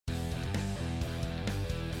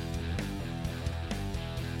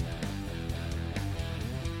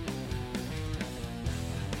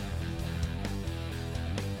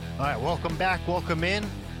All right, welcome back, welcome in.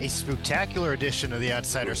 A spectacular edition of the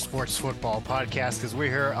Outsider Sports Football Podcast because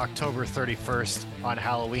we're here October 31st on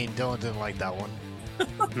Halloween. Dylan didn't like that one.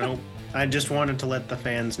 Nope. I just wanted to let the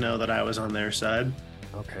fans know that I was on their side.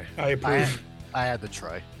 Okay. I approve. I had to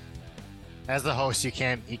try. As the host, you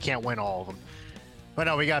can't win all of them. But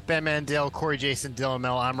no, we got Ben Mandel, Corey Jason, Dylan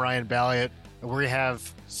Mel. I'm Ryan Balliot. We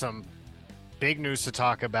have some big news to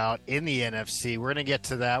talk about in the NFC. We're going to get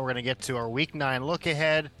to that. We're going to get to our Week 9 look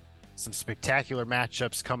ahead. Some spectacular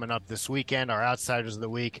matchups coming up this weekend, our Outsiders of the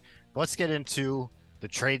Week. But let's get into the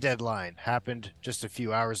trade deadline. Happened just a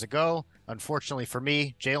few hours ago. Unfortunately for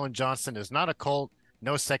me, Jalen Johnson is not a Colt.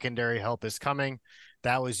 No secondary help is coming.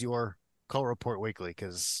 That was your Colt Report Weekly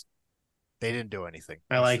because they didn't do anything.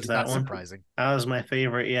 I liked that one. Surprising. That was my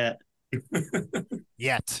favorite yet.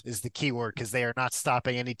 Yet is the key word because they are not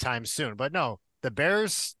stopping anytime soon. But no, the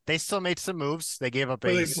Bears, they still made some moves. They gave up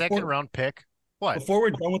a second-round pick. What? Before we're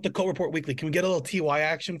done with the Colt Report Weekly, can we get a little TY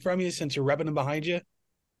action from you since you're repping them behind you?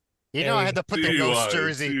 You know, I had to put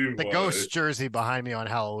the ghost jersey behind me on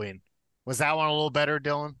Halloween. Was that one a little better,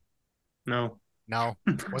 Dylan? No. No?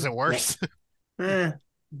 Was it worse? No.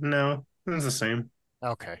 It was the same.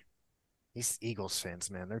 Okay. These Eagles fans,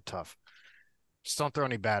 man, they're tough. Just don't throw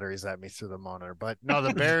any batteries at me through the monitor. But no,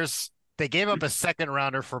 the Bears, they gave up a second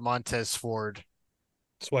rounder for Montez Ford.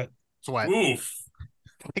 Sweat. Oof.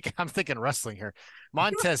 I'm thinking wrestling here.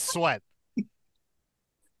 Montez Sweat.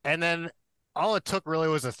 And then all it took really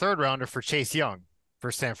was a third rounder for Chase Young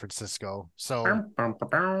for San Francisco. So,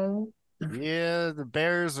 yeah, the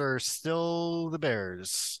Bears are still the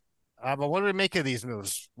Bears. But what do we make of these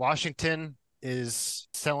moves? Washington is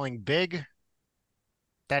selling big.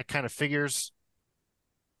 That kind of figures.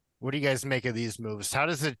 What do you guys make of these moves? How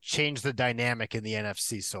does it change the dynamic in the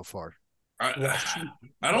NFC so far? I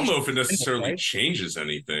don't know if it necessarily changes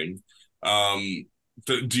anything.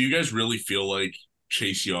 Do you guys really feel like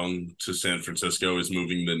Chase Young to San Francisco is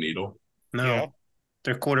moving the needle? No. Yeah.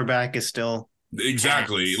 Their quarterback is still...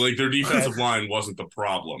 Exactly. Like, their defensive line wasn't the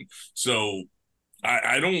problem. So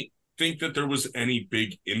I don't think that there was any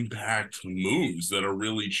big impact moves that are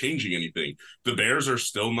really changing anything. The Bears are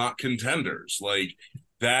still not contenders. Like,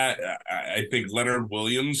 that, I think Leonard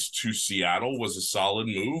Williams to Seattle was a solid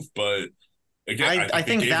move, but again, I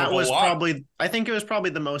think that was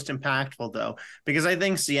probably the most impactful though, because I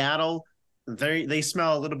think Seattle, they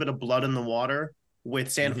smell a little bit of blood in the water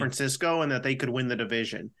with San Francisco and that they could win the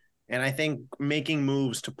division. And I think making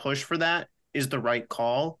moves to push for that is the right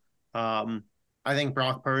call. I think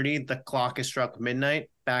Brock Purdy, the clock has struck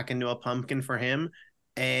midnight, back into a pumpkin for him.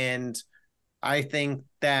 And I think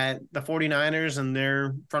that the 49ers and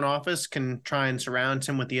their front office can try and surround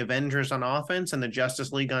him with the Avengers on offense and the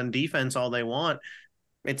Justice League on defense all they want.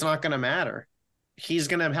 It's not going to matter. He's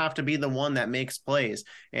going to have to be the one that makes plays.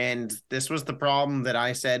 And this was the problem that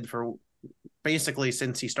I said for basically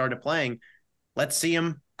since he started playing. Let's see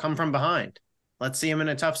him come from behind. Let's see him in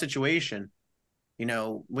a tough situation. You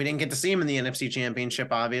know, we didn't get to see him in the NFC Championship,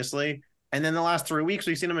 obviously. And then the last 3 weeks,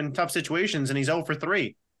 we've seen him in tough situations, and he's 0 for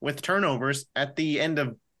 3 with turnovers at the end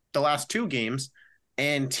of the last 2 games.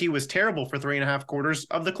 And he was terrible for 3.5 quarters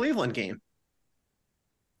of the Cleveland game.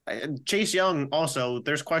 Chase Young, also,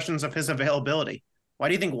 there's questions of his availability. Why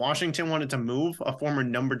do you think Washington wanted to move a former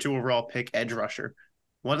number 2 overall pick edge rusher?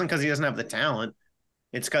 It wasn't because he doesn't have the talent.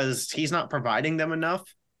 It's because he's not providing them enough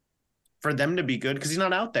for them to be good because he's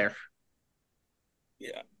not out there.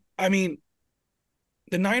 Yeah. I mean,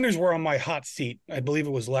 the Niners were on my hot seat. I believe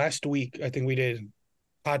it was last week. I think we did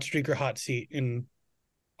hot streak or hot seat. And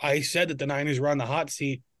I said that the Niners were on the hot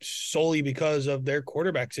seat solely because of their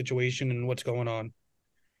quarterback situation and what's going on.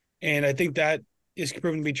 And I think that is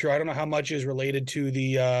proven to be true. I don't know how much is related to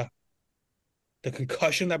the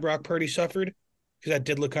concussion that Brock Purdy suffered, because that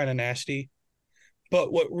did look kind of nasty.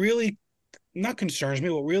 But what really not concerns me,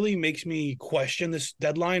 what really makes me question this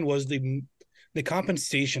deadline was the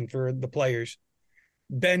compensation for the players.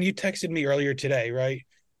 Ben, you texted me earlier today, right?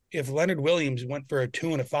 If Leonard Williams went for a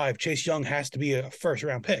 2 and a 5, Chase Young has to be a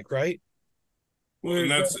first-round pick, right? Well,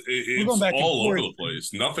 and it's all over the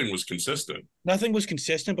place. Nothing was consistent. Nothing was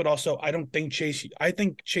consistent, but also I think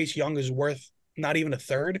Chase Young is worth not even a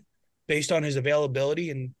third based on his availability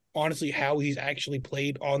and honestly how he's actually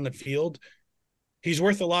played on the field. He's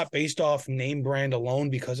worth a lot based off name brand alone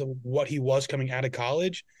because of what he was coming out of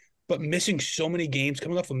college, but missing so many games,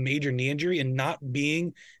 coming off a major knee injury and not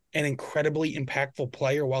being an incredibly impactful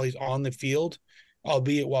player while he's on the field,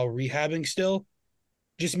 albeit while rehabbing still,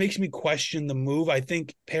 just makes me question the move. I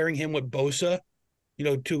think pairing him with Bosa,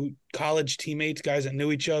 two college teammates, guys that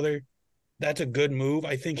knew each other, that's a good move.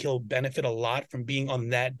 I think he'll benefit a lot from being on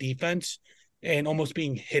that defense. and almost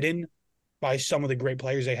being hidden by some of the great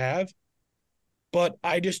players they have. But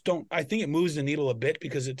I just don't. I think it moves the needle a bit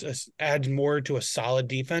because it adds more to a solid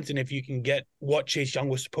defense. And if you can get what Chase Young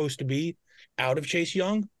was supposed to be out of Chase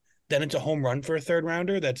Young, then it's a home run for a third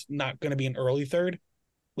rounder. That's not going to be an early third.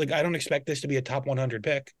 Like, I don't expect this to be a top 100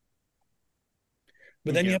 pick.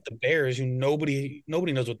 But then you have the Bears, who nobody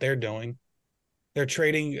knows what they're doing. They're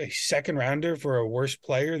trading a second rounder for a worse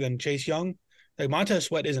player than Chase Young. Like, Montez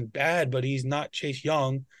Sweat isn't bad, but he's not Chase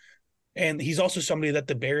Young. And he's also somebody that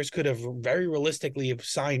the Bears could have very realistically have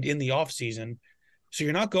signed in the offseason. So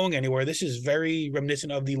you're not going anywhere. This is very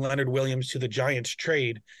reminiscent of the Leonard Williams to the Giants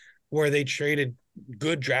trade, where they traded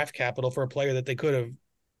good draft capital for a player that they could have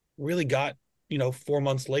really got, 4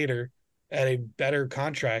 months later at a better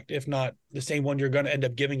contract, if not the same one you're going to end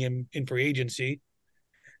up giving him in free agency.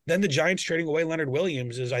 Then the Giants trading away Leonard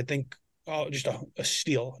Williams is, I think, just a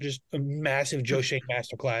steal, just a massive Joe Schoen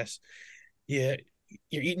masterclass. Yeah.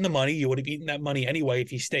 You're eating the money. You would have eaten that money anyway if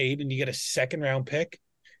he stayed, and you get a second round pick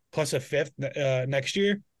plus a fifth next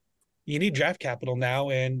year. You need draft capital now,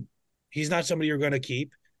 and he's not somebody you're going to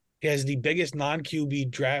keep. He has the biggest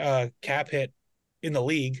non-QB cap hit in the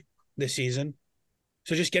league this season.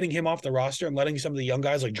 So just getting him off the roster and letting some of the young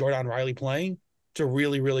guys like Jordan Riley playing, it's a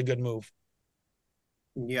really, really good move.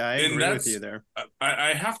 Yeah, I agree with you there.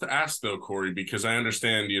 I have to ask, though, Corey, because I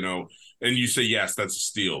understand, and you say, yes, that's a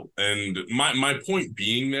steal. And my point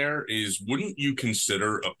being there is, wouldn't you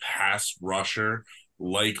consider a pass rusher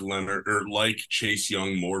like Leonard or like Chase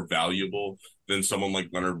Young more valuable than someone like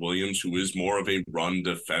Leonard Williams, who is more of a run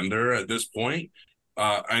defender at this point?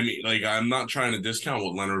 I'm not trying to discount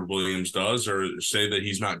what Leonard Williams does or say that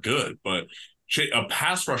he's not good, but a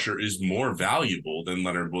pass rusher is more valuable than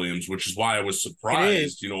Leonard Williams, which is why I was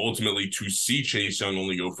surprised, ultimately to see Chase Young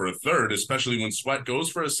only go for a third, especially when Sweat goes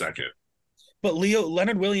for a second. But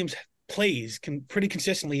Leonard Williams plays pretty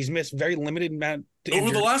consistently. He's missed very limited amount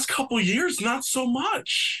over the last couple of years, not so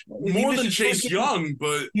much. More than Chase Young,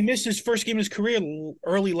 but he missed his first game of his career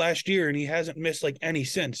early last year, and he hasn't missed like any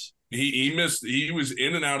since. He missed. He was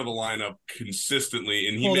in and out of the lineup consistently,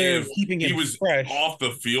 and he was fresh. Off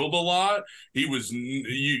the field a lot. He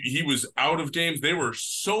was out of games. There were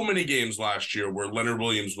so many games last year where Leonard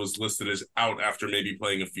Williams was listed as out after maybe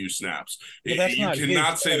playing a few snaps. You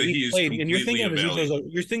cannot say that he is completely available.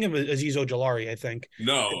 You're thinking of Azeez Ojulari, I think.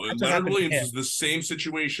 No, Leonard Williams is the same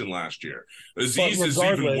situation last year. Azeez is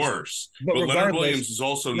even worse, but Leonard Williams is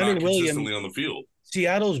also not consistently on the field.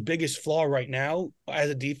 Seattle's biggest flaw right now as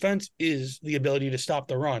a defense is the ability to stop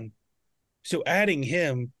the run. So adding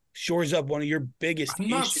him shores up one of your biggest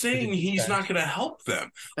issues. I'm not saying he's not going to help them.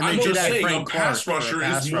 And I'm just saying a pass rusher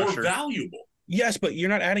is more valuable. Yes, but you're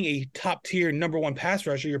not adding a top-tier number one pass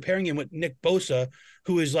rusher. You're pairing him with Nick Bosa,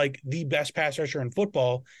 who is like the best pass rusher in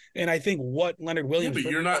football. And I think what Leonard Williams... Yeah,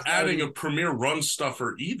 but you're not adding a premier run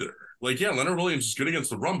stuffer either. Leonard Williams is good against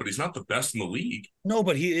the run, but he's not the best in the league. No,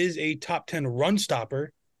 but he is a top 10 run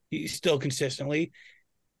stopper. He's still consistently.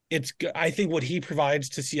 I think what he provides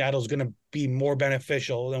to Seattle is going to be more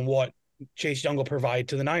beneficial than what Chase Young will provide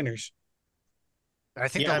to the Niners. I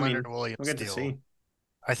think Leonard Williams deal,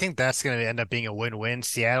 I think that's going to end up being a win-win.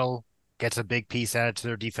 Seattle gets a big piece added to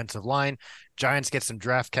their defensive line. Giants get some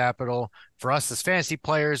draft capital. For us as fantasy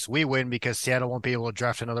players, we win because Seattle won't be able to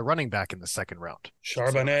draft another running back in the second round.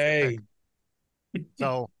 Charbonnet.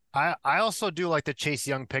 So I also do like the Chase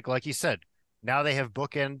Young pick, like you said. Now they have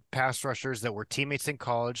bookend pass rushers that were teammates in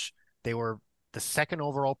college. They were the second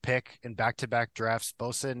overall pick in back-to-back drafts,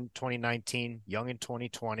 Bosa in 2019, Young in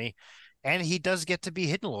 2020. And he does get to be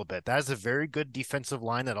hidden a little bit. That is a very good defensive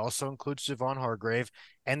line that also includes Javon Hargrave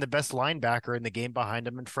and the best linebacker in the game behind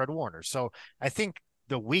him in Fred Warner. So I think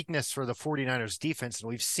the weakness for the 49ers defense, and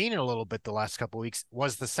we've seen it a little bit the last couple of weeks,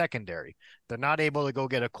 was the secondary. They're not able to go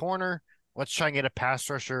get a corner. Let's try and get a pass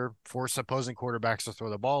rusher, force opposing quarterbacks to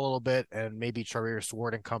throw the ball a little bit, and maybe Charvarius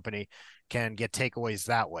Ward and company can get takeaways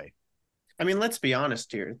that way. I mean, let's be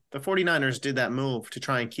honest here. The 49ers did that move to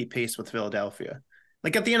try and keep pace with Philadelphia.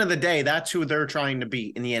 Like, at the end of the day, that's who they're trying to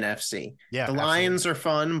beat in the NFC. Yeah, the Lions are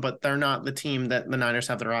fun, but they're not the team that the Niners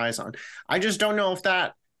have their eyes on. I just don't know if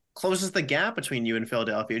that closes the gap between you and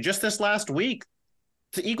Philadelphia. Just this last week,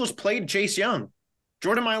 the Eagles played Chase Young.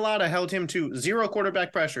 Jordan Mailata held him to 0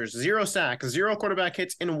 quarterback pressures, 0 sacks, 0 quarterback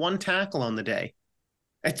hits, and 1 tackle on the day.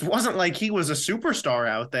 It wasn't like he was a superstar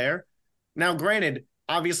out there. Now, granted,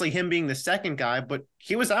 obviously him being the second guy, but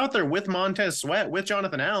he was out there with Montez Sweat, with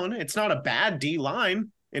Jonathan Allen. It's not a bad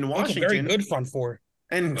D-line in Washington. That's a very good front four.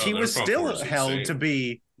 And he was still held to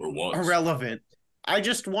be irrelevant. I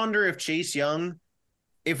just wonder if Chase Young,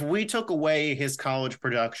 if we took away his college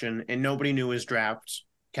production and nobody knew his draft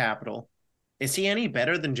capital, is he any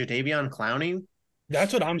better than Jadeveon Clowney?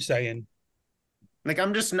 That's what I'm saying. Like,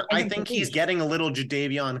 I think he's getting a little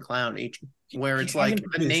Jadeveon Clowney, where it's like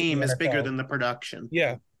the name is bigger than the production.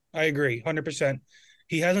 Yeah, I agree, 100%.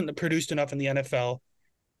 He hasn't produced enough in the NFL.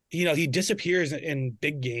 He disappears in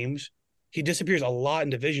big games. He disappears a lot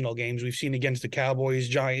in divisional games. We've seen against the Cowboys,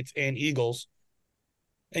 Giants, and Eagles.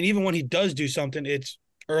 And even when he does do something, it's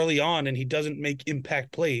early on and he doesn't make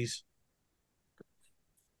impact plays.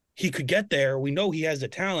 He could get there. We know he has the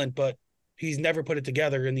talent, but he's never put it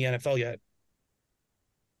together in the NFL yet.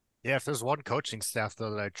 Yeah, if there's one coaching staff,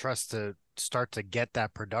 though, that I trust to start to get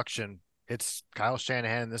that production, it's Kyle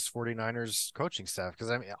Shanahan and this 49ers coaching staff.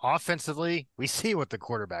 Because, I mean, offensively, we see what the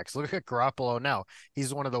quarterbacks. Look at Garoppolo now.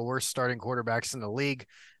 He's one of the worst starting quarterbacks in the league.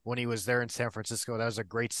 When he was there in San Francisco, that was a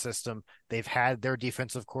great system. They've had their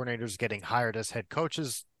defensive coordinators getting hired as head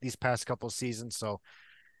coaches these past couple of seasons. So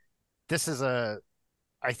this is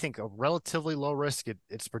I think, a relatively low risk.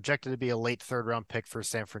 It's projected to be a late third-round pick for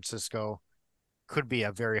San Francisco. Could be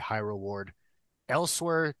a very high reward.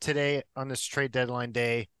 Elsewhere today on this trade deadline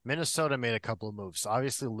day, Minnesota made a couple of moves.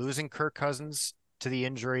 Obviously, losing Kirk Cousins to the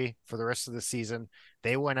injury for the rest of the season,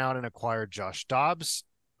 they went out and acquired Josh Dobbs,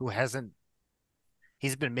 who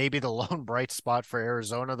he's been maybe the lone bright spot for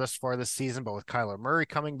Arizona thus far this season, but with Kyler Murray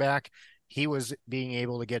coming back, he was being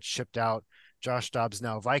able to get shipped out. Josh Dobbs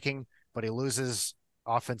now Viking, but he loses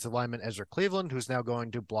offensive lineman Ezra Cleveland, who's now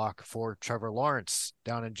going to block for Trevor Lawrence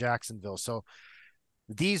down in Jacksonville. So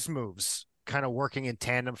these moves kind of working in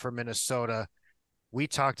tandem for Minnesota. We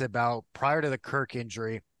talked about prior to the Kirk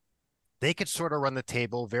injury, they could sort of run the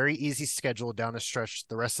table, very easy schedule down the stretch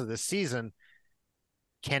the rest of the season.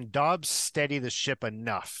 Can Dobbs steady the ship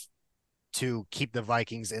enough to keep the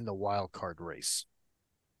Vikings in the wild card race?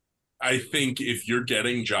 I think if you're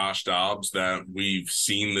getting Josh Dobbs that we've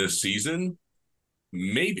seen this season,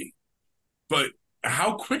 maybe. But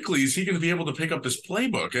how quickly is he going to be able to pick up this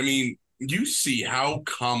playbook? I mean, you see how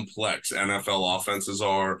complex NFL offenses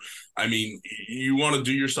are. I mean, you want to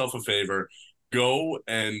do yourself a favor, go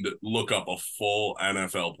and look up a full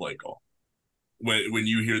NFL play call. When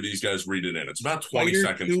you hear these guys read it in, it's about 20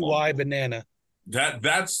 seconds long. Y banana.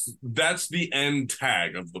 That's the end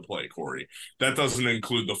tag of the play, Corey. That doesn't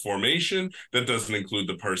include the formation. That doesn't include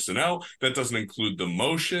the personnel. That doesn't include the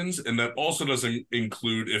motions. And that also doesn't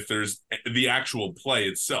include if there's the actual play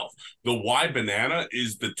itself. The Y banana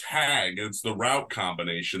is the tag. It's the route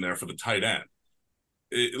combination there for the tight end.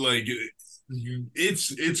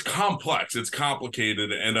 It's complex, it's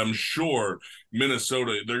complicated, and I'm sure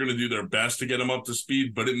Minnesota, they're going to do their best to get him up to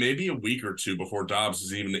speed, but it may be a week or two before Dobbs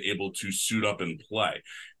is even able to suit up and play.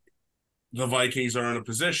 The Vikings are in a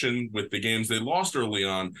position with the games they lost early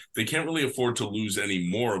on, they can't really afford to lose any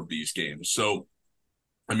more of these games. So,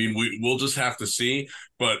 I mean, we'll just have to see,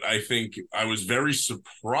 but I think I was very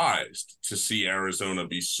surprised to see Arizona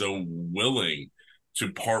be so willing to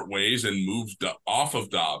part ways and move off of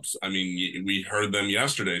Dobbs. I mean, we heard them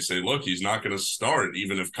yesterday say, look, he's not going to start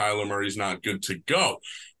even if Kyler Murray's not good to go.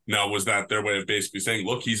 Now, was that their way of basically saying,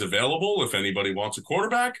 look, he's available if anybody wants a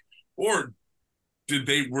quarterback? Or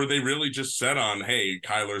were they really just set on, hey,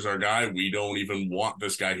 Kyler's our guy, we don't even want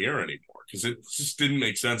this guy here anymore? Because it just didn't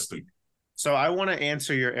make sense to me. So I want to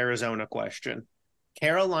answer your Arizona question.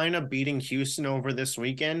 Carolina beating Houston over this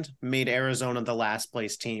weekend made Arizona the last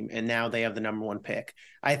place team, and now they have the number one pick.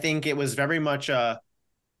 I think it was very much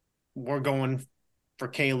we're going for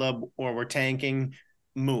Caleb or we're tanking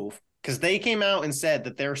move, because they came out and said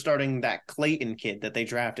that they're starting that Clayton kid that they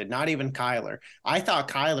drafted, not even Kyler. I thought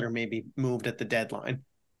Kyler maybe moved at the deadline.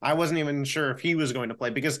 I wasn't even sure if he was going to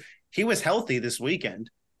play because he was healthy this weekend,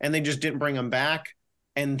 and they just didn't bring him back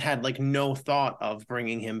and had like no thought of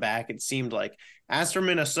bringing him back, it seemed like. As for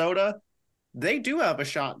Minnesota, they do have a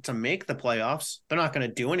shot to make the playoffs. They're not going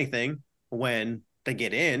to do anything when they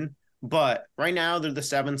get in, but right now they're the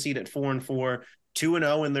 7th seed at 4-4,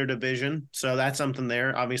 2-0 in their division. So that's something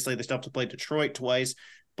there. Obviously, they still have to play Detroit twice,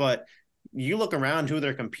 but you look around who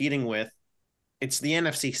they're competing with. It's the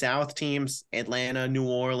NFC South teams, Atlanta, New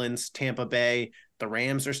Orleans, Tampa Bay. The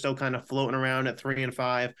Rams are still kind of floating around at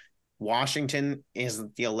 3-5. Washington is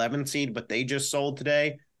the 11th seed, but they just sold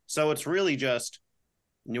today. So it's really just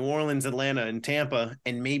New Orleans, Atlanta, and Tampa,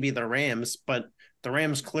 and maybe the Rams, but the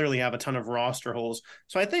Rams clearly have a ton of roster holes.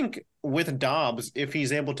 So I think with Dobbs, if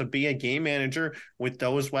he's able to be a game manager with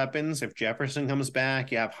those weapons, if Jefferson comes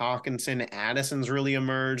back, you have Hawkinson, Addison's really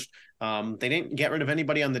emerged. They didn't get rid of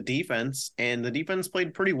anybody on the defense, and the defense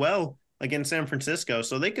played pretty well against San Francisco.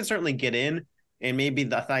 So they could certainly get in. And maybe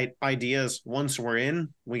the idea is once we're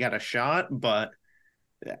in, we got a shot. But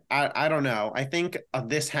I don't know. I think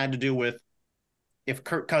this had to do with if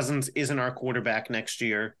Kirk Cousins isn't our quarterback next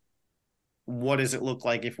year, what does it look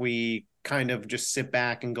like if we kind of just sit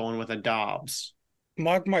back and go in with a Dobbs?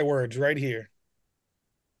 Mark my words right here.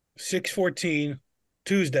 6/14,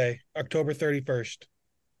 Tuesday, October 31st.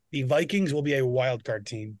 The Vikings will be a wild card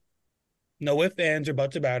team. No ifs, ands, or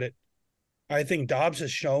buts about it. I think Dobbs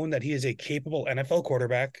has shown that he is a capable NFL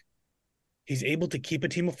quarterback. He's able to keep a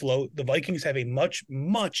team afloat. The Vikings have a much,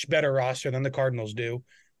 much better roster than the Cardinals do.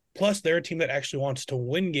 Plus, they're a team that actually wants to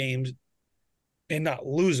win games and not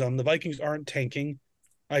lose them. The Vikings aren't tanking.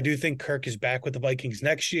 I do think Kirk is back with the Vikings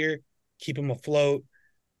next year. Keep him afloat.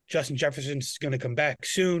 Justin Jefferson's going to come back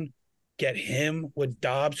soon. Get him with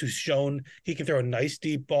Dobbs, who's shown he can throw a nice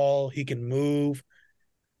deep ball. He can move.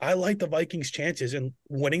 I like the Vikings' chances in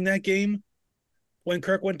winning that game. When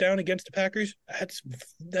Kirk went down against the Packers,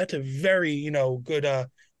 that's a very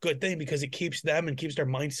good thing because it keeps them and keeps their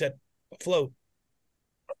mindset afloat.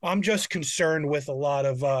 I'm just concerned with a lot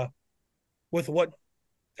of with what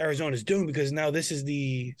Arizona's doing because now this is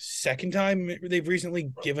the second time they've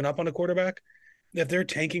recently given up on a quarterback. If they're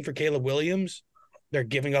tanking for Caleb Williams, they're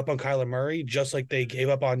giving up on Kyler Murray, just like they gave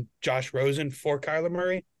up on Josh Rosen for Kyler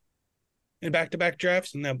Murray in back-to-back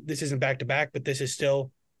drafts. And now this isn't back-to-back, but this is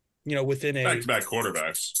still, within a back-to-back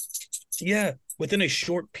quarterbacks. Yeah, within a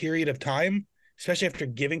short period of time, especially after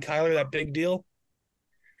giving Kyler that big deal.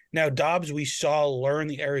 Now, Dobbs, we saw learn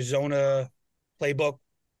the Arizona playbook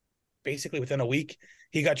basically within a week.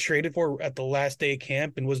 He got traded for at the last day of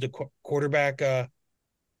camp and was the quarterback, on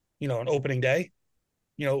opening day.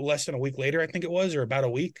 Less than a week later, I think it was, or about a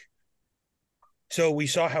week. So we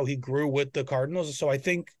saw how he grew with the Cardinals. So I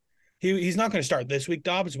think he's not going to start this week,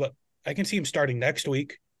 Dobbs, but I can see him starting next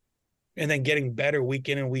week and then getting better week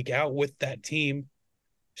in and week out with that team.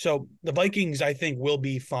 So the Vikings, I think, will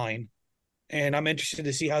be fine. And I'm interested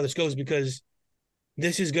to see how this goes because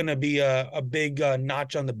this is going to be a big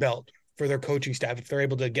notch on the belt for their coaching staff if they're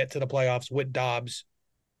able to get to the playoffs with Dobbs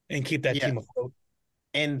and keep that team afloat.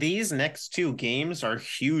 And these next two games are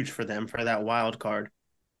huge for them for that wild card.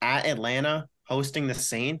 At Atlanta, hosting the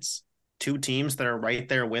Saints, two teams that are right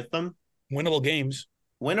there with them. Winnable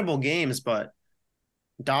games, but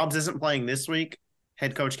Dobbs isn't playing this week.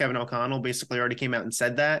 Head coach Kevin O'Connell basically already came out and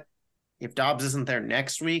said that. If Dobbs isn't there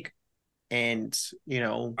next week, and,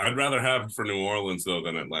 I'd rather have him for New Orleans, though,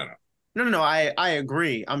 than Atlanta. No, I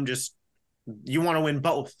agree. You want to win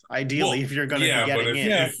both, ideally, if you're going to be getting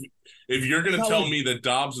in. If you're going to tell me that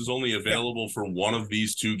Dobbs is only available for one of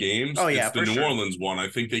these two games, it's the New Orleans one. I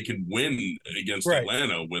think they can win against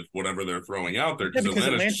Atlanta with whatever they're throwing out there because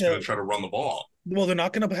Atlanta's just going to try to run the ball. Well, they're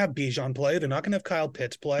not going to have Bijan play. They're not going to have Kyle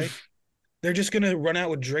Pitts play. They're just going to run out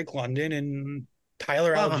with Drake London and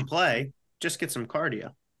Tyler Algier. Play. Just get some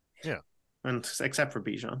cardio. Yeah. And except for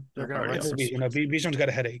Bijan. Bijan's got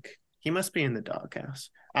a headache. He must be in the doghouse.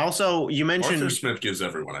 Also, you mentioned Arthur Smith gives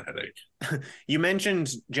everyone a headache. You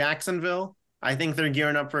mentioned Jacksonville. I think they're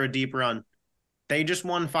gearing up for a deep run. They just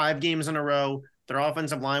won 5 games in a row. Their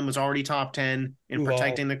offensive line was already top 10 in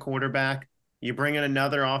protecting the quarterback. You bring in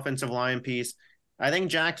another offensive line piece. I think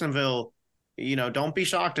Jacksonville, don't be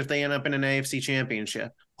shocked if they end up in an AFC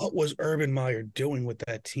championship. What was Urban Meyer doing with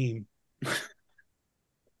that team?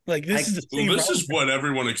 This is what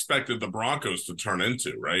everyone expected the Broncos to turn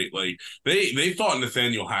into, right? Like they thought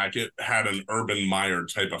Nathaniel Hackett had an Urban Meyer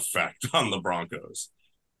type effect on the Broncos.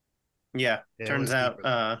 Yeah, turns out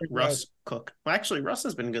Russ Cook. Well, actually, Russ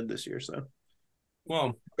has been good this year, so.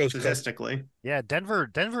 Well, statistically. Yeah, Denver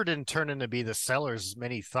didn't turn into be the sellers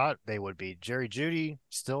many thought they would be. Jerry Jeudy,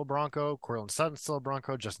 still a Bronco. Courtland Sutton, still a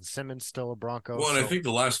Bronco. Justin Simmons, still a Bronco. Well, and I think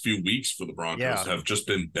the last few weeks for the Broncos have just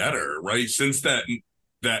been better, right? Since that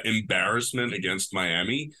embarrassment against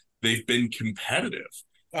Miami, they've been competitive.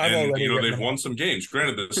 They've won some games.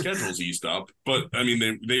 Granted, the schedule's eased up, but I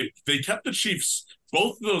mean, they kept the Chiefs.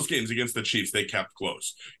 Both of those games against the Chiefs, they kept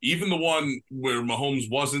close. Even the one where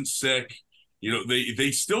Mahomes wasn't sick,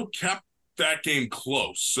 they still kept that game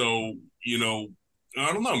close. So,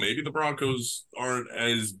 I don't know. Maybe the Broncos aren't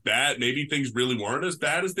as bad. Maybe things really weren't as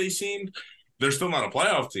bad as they seemed. They're still not a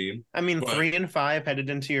playoff team. I mean, 3-5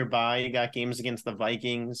 headed into your bye. You got games against the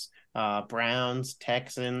Vikings, Browns,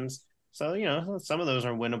 Texans. So, some of those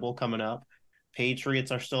are winnable coming up.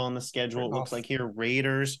 Patriots are still on the schedule. It looks like here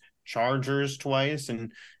Raiders, Chargers twice,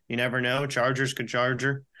 and you never know. Chargers could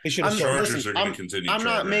Charger. Chargers are going to continue. I'm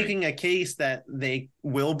not making a case that they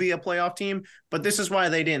will be a playoff team, but this is why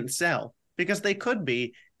they didn't sell, because they could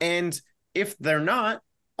be. And if they're not,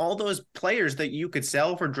 all those players that you could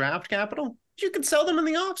sell for draft capital, you could sell them in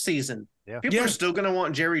the offseason. Yeah. People are still going to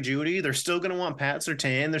want Jerry Jeudy. They're still going to want Pat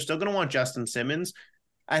Surtain. They're still going to want Justin Simmons.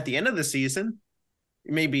 At the end of the season,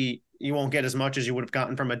 maybe you won't get as much as you would have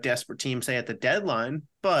gotten from a desperate team, say at the deadline.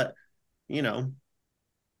 But,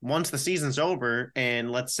 once the season's over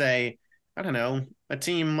and let's say, I don't know, a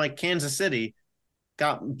team like Kansas City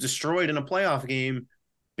got destroyed in a playoff game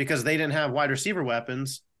because they didn't have wide receiver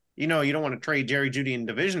weapons, you don't want to trade Jerry Jeudy in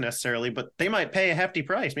division necessarily, but they might pay a hefty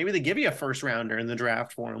price. Maybe they give you a first rounder in the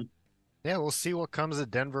draft for him. Yeah, we'll see what comes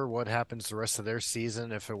at Denver, what happens the rest of their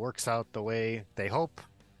season. If it works out the way they hope,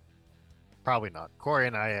 probably not. Corey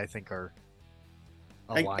and I think, are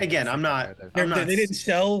aligned. Again, I'm not. They didn't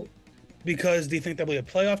sell because they think they'll be a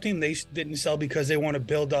playoff team. They didn't sell because they want to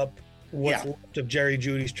build up what's left of Jerry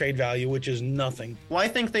Jeudy's trade value, which is nothing. Well, I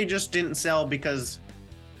think they just didn't sell because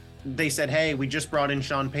they said, hey, we just brought in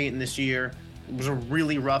Sean Payton this year. It was a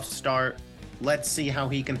really rough start. Let's see how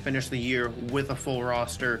he can finish the year with a full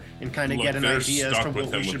roster and kind of get an idea as to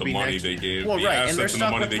what we should be next. Well, right, and they're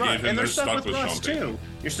stuck with Russ, and they're stuck with Russ too.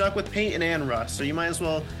 You're stuck with Payton and Russ, so you might as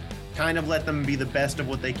well kind of let them be the best of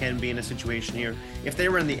what they can be in a situation here. If they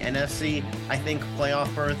were in the NFC, I think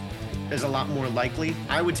playoff berth is a lot more likely.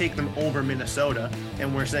 I would take them over Minnesota,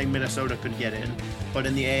 and we're saying Minnesota could get in, but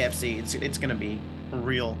in the AFC, it's going to be a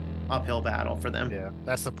real uphill battle for them. Yeah,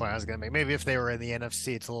 that's the point I was going to make. Maybe if they were in the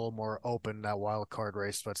NFC, it's a little more open, that wild card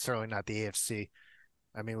race, but certainly not the AFC.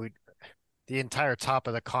 I mean, the entire top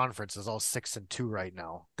of the conference is all 6-2 right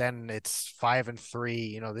now. Then it's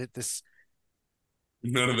 5-3. This.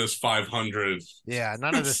 None of this 500. Yeah,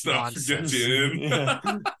 none of this nonsense. Yeah.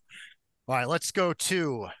 All right, let's go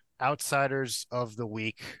to outsiders of the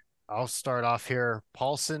week. I'll start off here.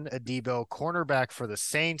 Paulson Adebo, cornerback for the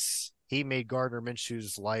Saints. He made Gardner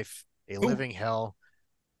Minshew's life a living hell.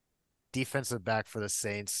 Defensive back for the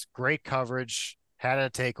Saints. Great coverage. Had a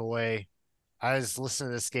takeaway. I was listening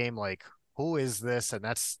to this game like, who is this? And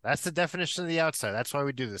that's the definition of the outside. That's why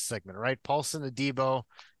we do this segment, right? Paulson Adebo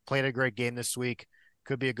played a great game this week.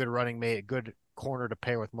 Could be a good running mate, a good corner to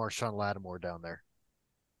pair with Marshawn Lattimore down there.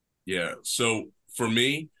 Yeah. So for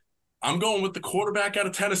me, I'm going with the quarterback out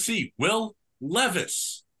of Tennessee, Will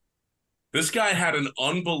Levis. This guy had an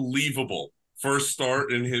unbelievable first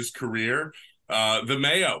start in his career. The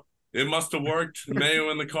Mayo, it must have worked. Mayo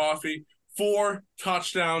in the coffee. 4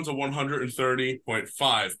 touchdowns, a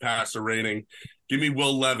 130.5 passer rating. Give me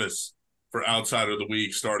Will Levis for outsider of the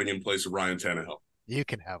week, starting in place of Ryan Tannehill. You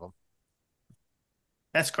can have him.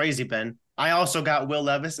 That's crazy, Ben. I also got Will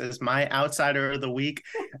Levis as my outsider of the week.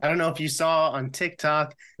 I don't know if you saw on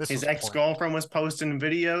TikTok, his ex-girlfriend was posting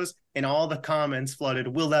videos and all the comments flooded.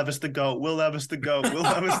 Will Levis the GOAT, Will Levis the GOAT, Will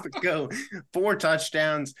Levis the GOAT. 4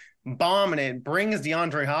 touchdowns, bombing it, brings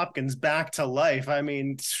DeAndre Hopkins back to life. I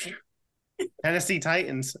mean, Tennessee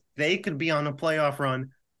Titans, they could be on a playoff run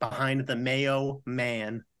behind the Mayo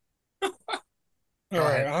man. Go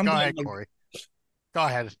ahead, Corey. Go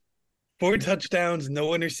ahead. 4 touchdowns, no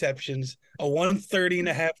interceptions, a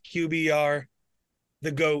 130.5 QBR,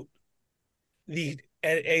 the GOAT, the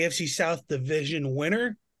AFC South Division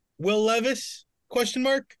winner, Will Levis, ?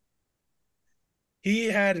 He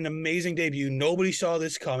had an amazing debut. Nobody saw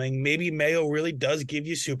this coming. Maybe Mayo really does give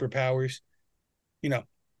you superpowers.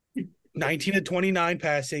 19 of 29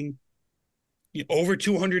 passing, over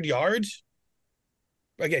 200 yards.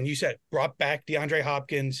 Again, you said brought back DeAndre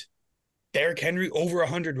Hopkins. Derrick Henry over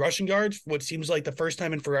 100 rushing yards, what seems like the first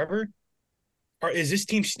time in forever. Is this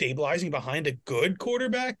team stabilizing behind a good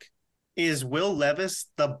quarterback? Is Will Levis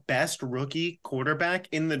the best rookie quarterback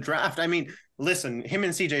in the draft? I mean, listen, him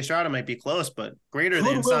and CJ Stroud might be close, but greater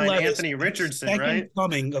than sign Anthony Richardson, right?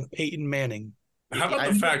 Coming of Peyton Manning. How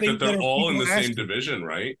about the fact that they're all in the same division,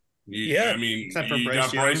 right? I mean, you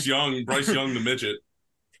got Bryce Young, the midget.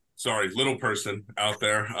 Sorry, little person out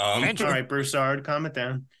there. All right, Broussard, calm it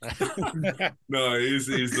down. No, he's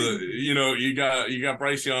the you got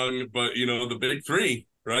Bryce Young, but the big 3,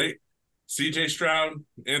 right? CJ Stroud,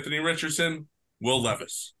 Anthony Richardson, Will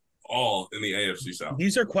Levis, all in the AFC South.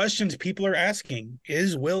 These are questions people are asking.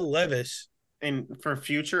 Is Will Levis? And for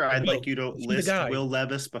future, I'd like you to list Will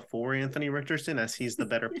Levis before Anthony Richardson, as he's the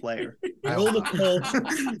better player.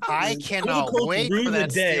 I cannot wait for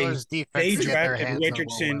that Steelers defense they to get their drafted hands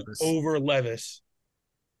Richardson over Levis.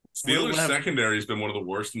 Steelers secondary has been one of the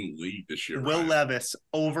worst in the league this year. Will Levis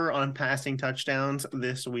over on passing touchdowns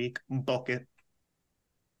this week. Book it.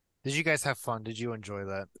 Did you guys have fun? Did you enjoy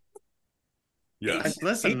that? Yes.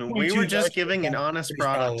 Listen, we were just giving an honest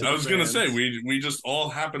product. I was going to say, we just all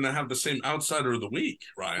happen to have the same outsider of the week,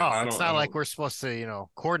 Ryan. Oh, it's not like we're supposed to,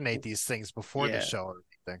 coordinate these things before the show or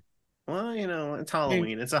anything. Well, it's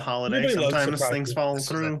Halloween. It's a holiday. Sometimes things fall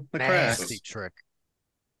through the cracks. Nasty trick.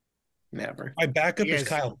 Never. My backup is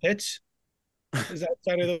Kyle Pitts. Is that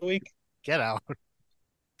outsider of the week? Get out.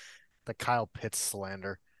 The Kyle Pitts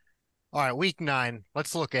slander. All right, week 9.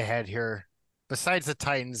 Let's look ahead here. Besides the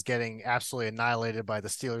Titans getting absolutely annihilated by the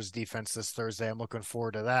Steelers defense this Thursday, I'm looking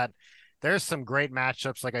forward to that. There's some great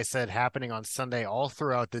matchups, like I said, happening on Sunday all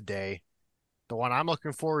throughout the day. The one I'm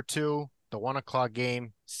looking forward to, the 1 o'clock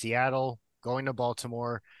game, Seattle going to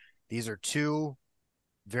Baltimore. These are two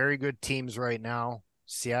very good teams right now.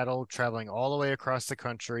 Seattle traveling all the way across the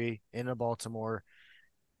country into Baltimore.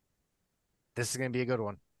 This is going to be a good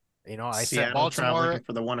one. I said Seattle Baltimore. traveling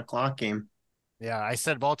for the 1 o'clock game. Yeah, I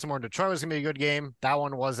said Baltimore and Detroit was going to be a good game. That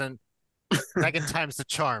one wasn't. Second time's the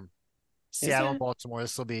charm. Seattle, Baltimore.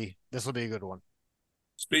 This will be a good one.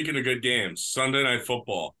 Speaking of good games, Sunday Night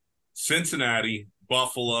Football, Cincinnati,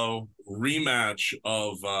 Buffalo, rematch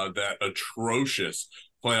of that atrocious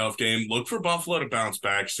playoff game. Look for Buffalo to bounce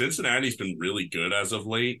back. Cincinnati's been really good as of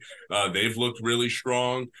late. They've looked really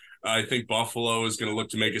strong. I think Buffalo is going to look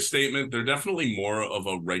to make a statement. They're definitely more of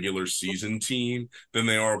a regular season team than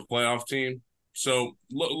they are a playoff team. So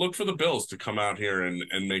look for the Bills to come out here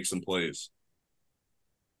and make some plays.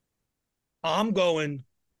 I'm going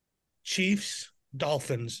Chiefs,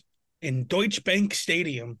 Dolphins in Deutsche Bank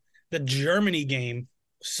Stadium, the Germany game,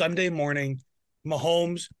 Sunday morning.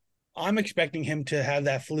 Mahomes, I'm expecting him to have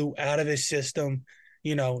that flu out of his system.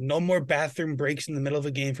 No more bathroom breaks in the middle of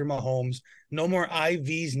a game for Mahomes. No more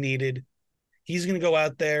IVs needed. He's going to go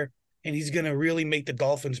out there and he's going to really make the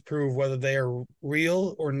Dolphins prove whether they are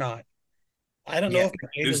real or not. I don't know if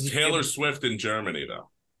is Taylor Swift in Germany though.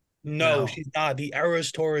 No, she's not. The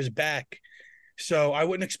Eras Tour is back. So I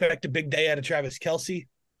wouldn't expect a big day out of Travis Kelce.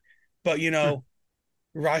 But,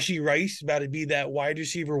 Rashee Rice about to be that wide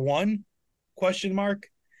receiver 1, ?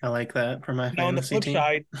 I like that for my fantasy on the flip team.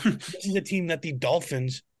 side, this is a team that the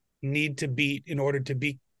Dolphins need to beat in order to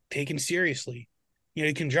be taken seriously.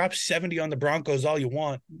 You can drop 70 on the Broncos all you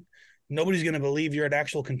want. Nobody's going to believe you're an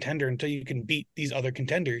actual contender until you can beat these other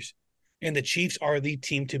contenders. And the Chiefs are the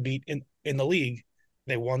team to beat in the league.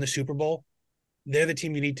 They won the Super Bowl. They're the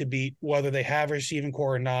team you need to beat, whether they have a receiving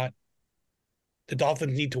core or not. The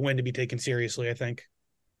Dolphins need to win to be taken seriously, I think.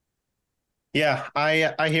 Yeah,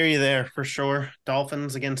 I hear you there for sure.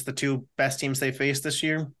 Dolphins against the two best teams they faced this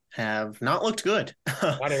year have not looked good.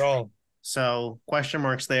 Not at all. So question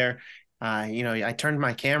marks there. I turned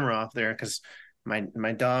my camera off there because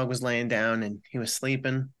my dog was laying down and he was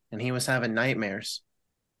sleeping and he was having nightmares.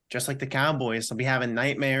 Just like the Cowboys, they'll be having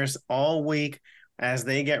nightmares all week as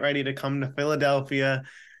they get ready to come to Philadelphia.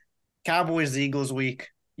 Cowboys Eagles week.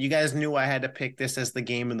 You guys knew I had to pick this as the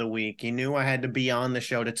game of the week. You knew I had to be on the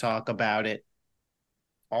show to talk about it.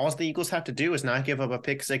 All the Eagles have to do is not give up a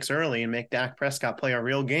pick 6 early and make Dak Prescott play a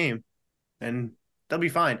real game, and they'll be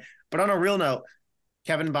fine. But on a real note,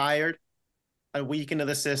 Kevin Byard, a week into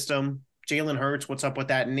the system. Jalen Hurts, what's up with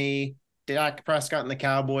that knee? Dak Prescott and the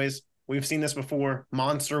Cowboys. We've seen this before.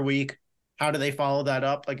 Monster week. How do they follow that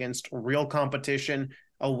up against real competition?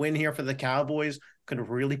 A win here for the Cowboys could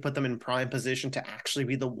really put them in prime position to actually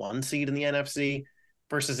be the 1 seed in the NFC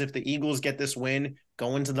versus if the Eagles get this win,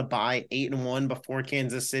 go into the bye 8-1 before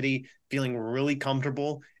Kansas City, feeling really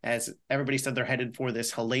comfortable as everybody said they're headed for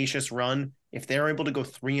this hellacious run. If they're able to go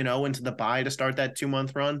 3-0 into the bye to start that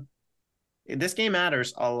 2-month run, this game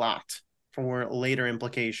matters a lot for later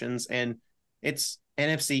implications. And it's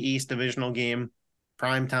NFC East divisional game,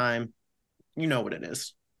 prime time. You know what it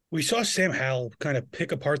is. We saw Sam Howell kind of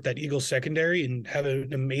pick apart that Eagles secondary and have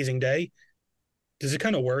an amazing day. Does it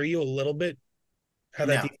kind of worry you a little bit how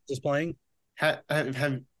that defense is playing?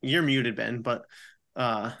 You're muted, Ben, but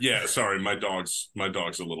yeah, sorry, my dog's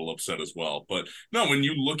a little upset as well. But no, when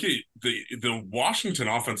you look at the Washington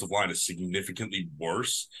offensive line is significantly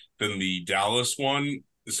worse than the Dallas one.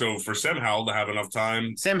 So for Sam Howell to have enough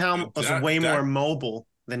time, Sam Howell was way more mobile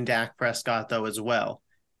than Dak Prescott though as well.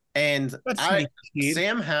 And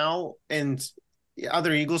Sam Howell and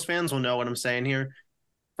other Eagles fans will know what I'm saying here.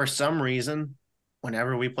 For some reason,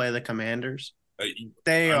 whenever we play the Commanders,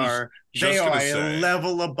 they are a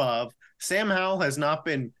level above. Sam Howell has not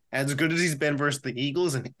been as good as he's been versus the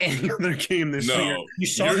Eagles in any other game this year.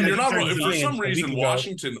 You're not wrong. For some reason,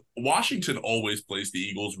 Washington always plays the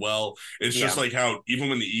Eagles well. It's just like how even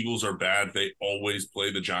when the Eagles are bad, they always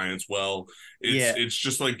play the Giants well. It's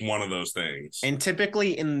just like one of those things. And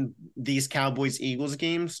typically in these Cowboys-Eagles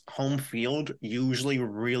games, home field usually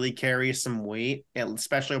really carries some weight,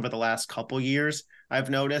 especially over the last couple years.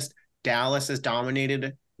 I've noticed Dallas has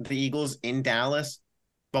dominated the Eagles in Dallas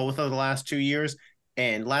both of the last 2 years.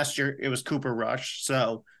 And last year it was Cooper Rush.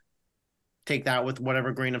 So take that with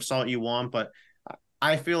whatever grain of salt you want. But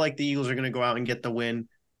I feel like the Eagles are going to go out and get the win,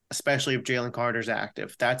 especially if Jalen Carter's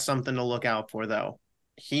active. That's something to look out for, though.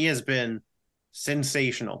 He has been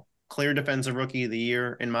sensational clear defensive rookie of the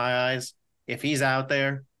year in my eyes. If he's out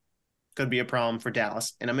there, could be a problem for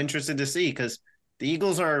Dallas. And I'm interested to see because the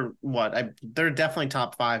Eagles are they're definitely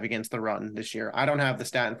top 5 against the run this year. I don't have the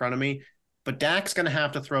stat in front of me, but Dak's going to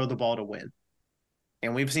have to throw the ball to win.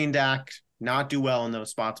 And we've seen Dak not do well in those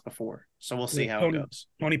spots before. So we'll see how it goes.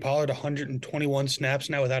 Tony Pollard, 121 snaps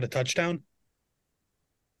now without a touchdown.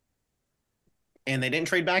 And they didn't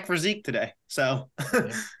trade back for Zeke today. So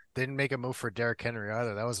yeah. Didn't make a move for Derrick Henry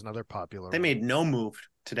either. That was another popular They made no move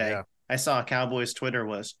today. Yeah. I saw Cowboys Twitter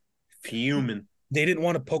was fuming. They didn't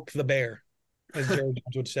want to poke the bear, as Jerry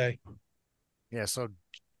Jones would say. Yeah, so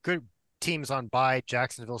good teams on bye,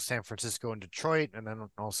 Jacksonville, San Francisco, and Detroit, and then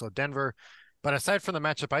also Denver. But aside from the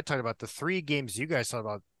matchup I talked about, the 3 games you guys talked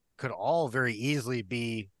about could all very easily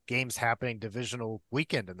be games happening divisional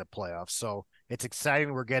weekend in the playoffs. So it's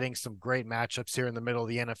exciting. We're getting some great matchups here in the middle of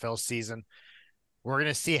the NFL season. We're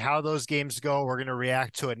going to see how those games go. We're going to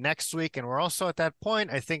react to it next week. And we're also at that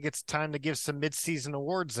point, I think it's time to give some midseason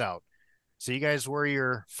awards out. So you guys wear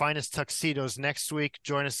your finest tuxedos next week.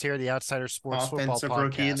 Join us here at the Outsider Sports Football Podcast. Offensive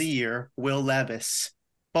Rookie of the Year, Will Levis.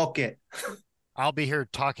 Book it. I'll be here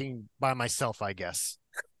talking by myself, I guess.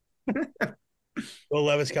 Will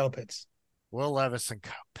Levis, Kyle Pitts. Will Levis and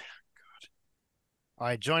Kyle Pitts. Good. All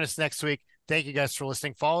right, join us next week. Thank you guys for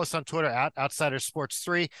listening. Follow us on Twitter at Outsider Sports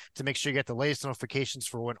 3 to make sure you get the latest notifications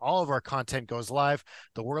for when all of our content goes live.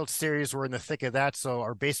 The World Series, we're in the thick of that. So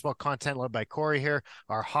our baseball content led by Corey here,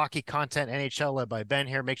 our hockey content, NHL led by Ben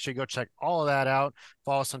here. Make sure you go check all of that out.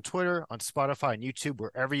 Follow us on Twitter, on Spotify, and YouTube,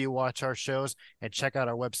 wherever you watch our shows, and check out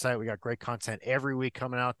our website. We got great content every week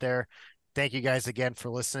coming out there. Thank you guys again for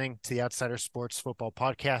listening to the Outsider Sports Football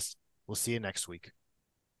Podcast. We'll see you next week.